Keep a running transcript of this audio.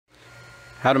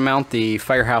How to mount the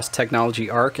Firehouse Technology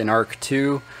ARC and ARC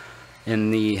 2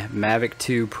 in the Mavic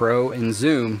 2 Pro and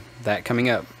Zoom. That coming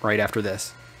up right after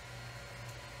this.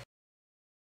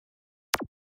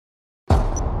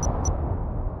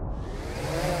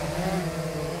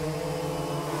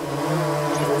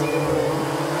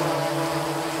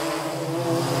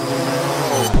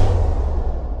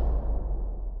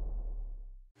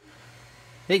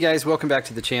 Hey guys, welcome back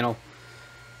to the channel.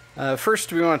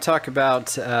 First we want to talk about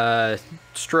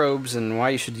strobes and why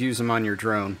you should use them on your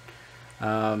drone.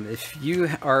 If you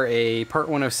are a Part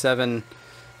 107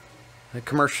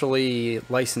 commercially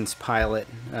licensed pilot,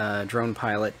 drone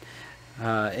pilot,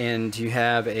 and you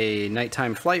have a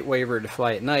nighttime flight waiver to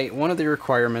fly at night, one of the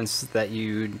requirements that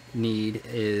you need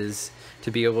is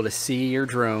to be able to see your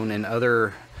drone and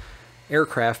other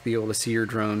aircraft be able to see your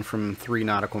drone from 3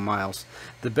 nautical miles.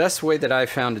 The best way that I've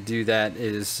found to do that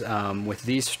is with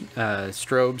these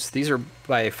strobes. These are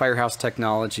by Firehouse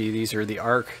Technology. These are the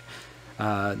ARC.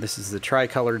 This is the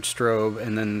Tri-Colored strobe,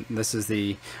 and then this is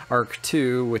the ARC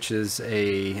 2, which is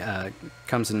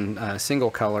comes in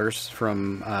single colors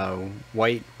from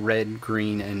white, red,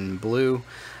 green, and blue.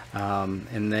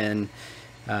 And then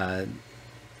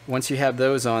once you have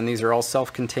those on, these are all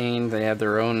self-contained. They have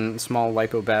their own small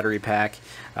LiPo battery pack.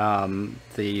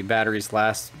 The batteries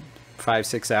last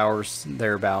 5-6 hours,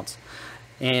 thereabouts.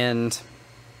 And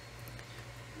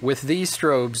with these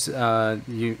strobes,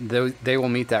 they will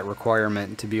meet that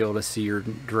requirement to be able to see your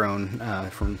drone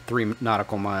from 3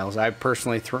 nautical miles. I've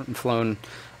personally flown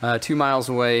 2 miles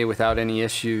away without any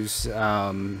issues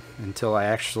until I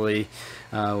actually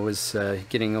was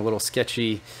getting a little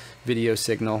sketchy video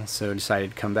signal, so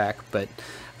decided to come back. But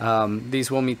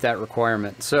these will meet that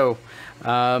requirement. So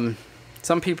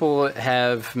some people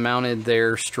have mounted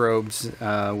their strobes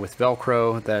with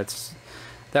Velcro.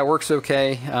 That works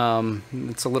okay.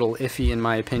 It's a little iffy in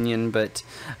my opinion, but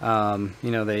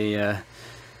you know,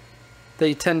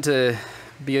 they tend to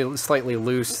be slightly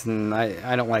loose, and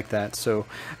I don't like that. So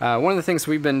one of the things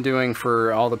we've been doing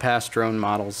for all the past drone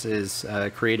models is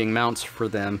creating mounts for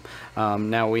them.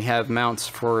 Now we have mounts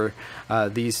for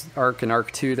these ARC and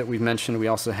ARC 2 that we've mentioned. We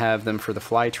also have them for the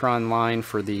Flytron line,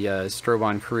 for the Strobe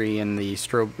on Cree, and the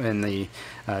strobe and the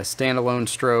standalone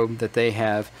strobe that they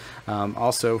have.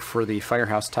 Also for the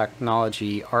Firehouse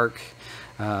Technology ARC,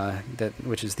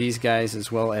 which is these guys,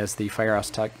 as well as the Firehouse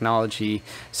Technology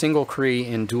single Cree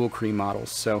and dual Cree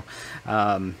models. So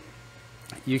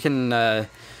you can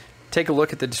take a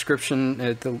look at the description,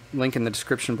 at the link in the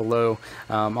description below.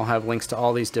 I'll have links to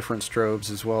all these different strobes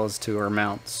as well as to our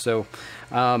mounts. So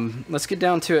let's get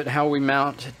down to it, how we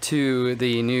mount to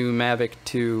the new Mavic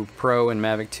 2 Pro and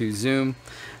Mavic 2 Zoom.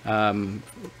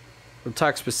 We'll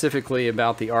talk specifically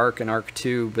about the ARC and ARC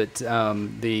 2, but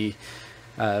the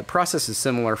process is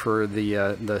similar for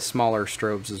the smaller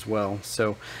strobes as well.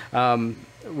 So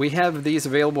we have these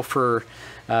available for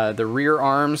the rear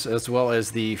arms as well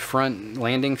as the front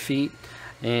landing feet,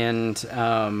 and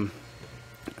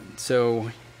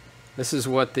so this is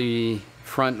what the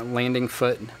front landing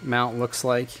foot mount looks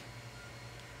like,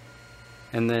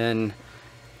 and then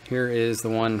here is the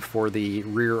one for the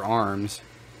rear arms.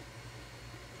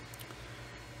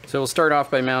 So we'll start off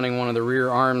by mounting one of the rear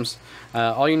arms.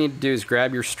 All you need to do is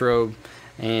grab your strobe,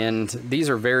 and these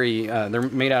are they're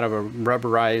made out of a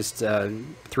rubberized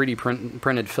 3D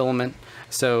printed filament,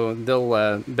 so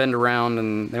they'll bend around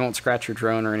and they won't scratch your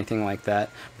drone or anything like that.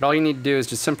 But all you need to do is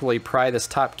just simply pry this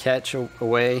top catch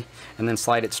away and then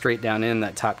slide it straight down in.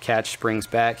 That top catch springs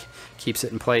back, keeps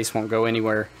it in place, won't go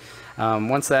anywhere.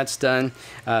 Once that's done,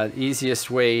 the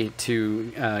easiest way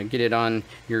to get it on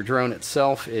your drone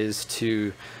itself is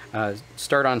to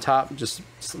start on top, just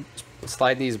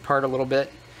slide these apart a little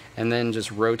bit, and then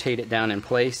just rotate it down in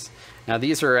place. Now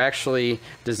these are actually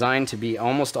designed to be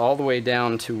almost all the way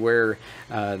down to where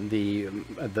the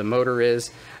motor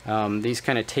is. These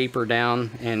kind of taper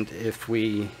down, and if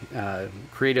we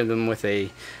created them with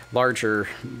a larger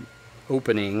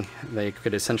opening, they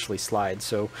could essentially slide.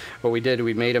 So what we did,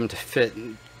 we made them to fit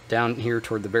down here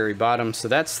toward the very bottom. So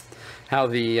that's how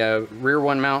the rear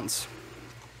one mounts.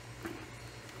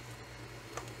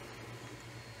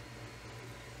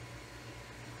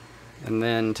 And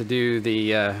then to do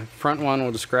the front one,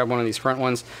 we'll just grab one of these front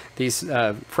ones. These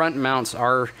front mounts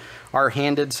are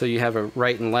handed, so you have a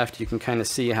right and left. You can kind of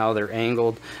see how they're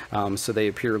angled, so they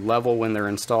appear level when they're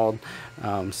installed.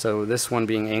 So this one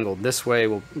being angled this way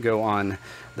will go on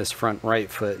this front right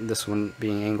foot. This one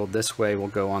being angled this way will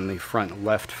go on the front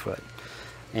left foot.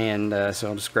 And so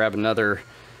I'll just grab another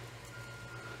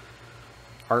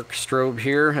ARC strobe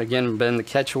here. Again, bend the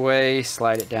catch away,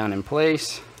 slide it down in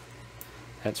place.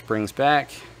 That springs back,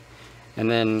 and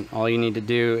then all you need to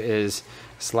do is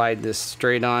slide this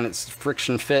straight on. It's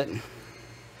friction fit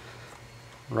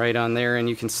right on there, and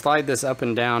you can slide this up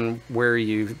and down where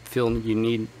you feel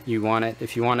you want it.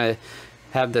 If you want to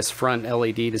have this front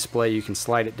LED display, you can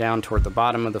slide it down toward the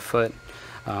bottom of the foot.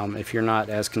 If you're not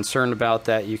as concerned about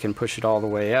that, you can push it all the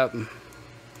way up.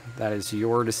 That is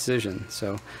your decision.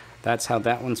 So that's how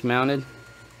that one's mounted.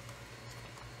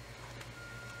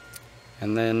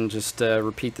 And then just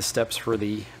repeat the steps for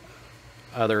the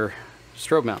other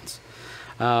strobe mounts.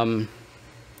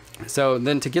 So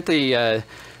then to get the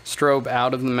strobe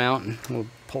out of the mount, we'll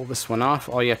pull this one off.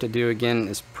 All you have to do again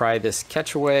is pry this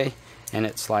catch away and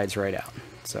it slides right out.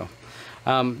 So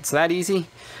it's that easy.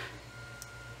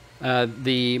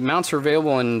 The mounts are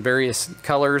available in various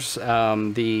colors.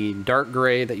 The dark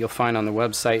gray that you'll find on the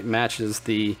website matches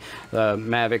the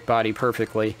Mavic body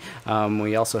perfectly.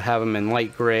 We also have them in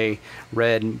light gray,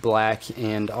 red, black,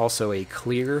 and also a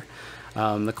clear.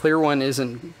 The clear one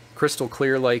isn't crystal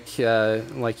clear like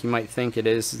you might think it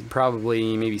is.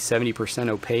 Probably maybe 70%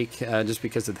 opaque, just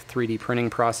because of the 3D printing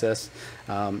process.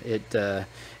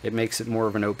 It makes it more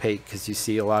of an opaque because you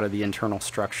see a lot of the internal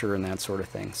structure and that sort of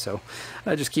thing. So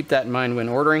just keep that in mind when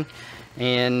ordering.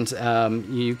 And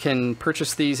you can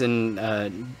purchase these in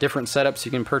different setups.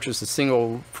 You can purchase a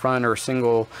single front or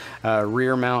single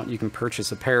rear mount. You can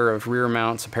purchase a pair of rear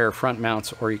mounts, a pair of front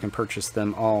mounts, or you can purchase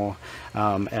them all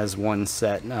as one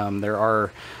set.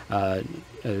 There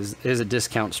is a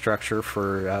discount structure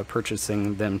for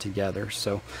purchasing them together.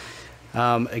 So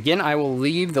again, I will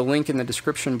leave the link in the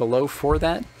description below for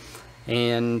that.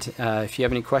 And if you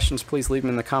have any questions, please leave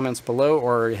them in the comments below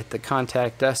or hit the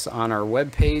contact us on our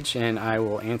webpage and I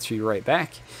will answer you right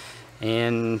back.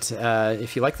 And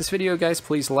if you like this video, guys,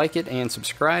 please like it and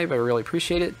subscribe. I really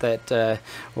appreciate it. That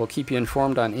will keep you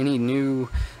informed on any new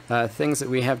things that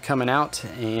we have coming out.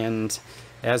 And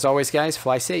as always, guys,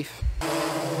 fly safe.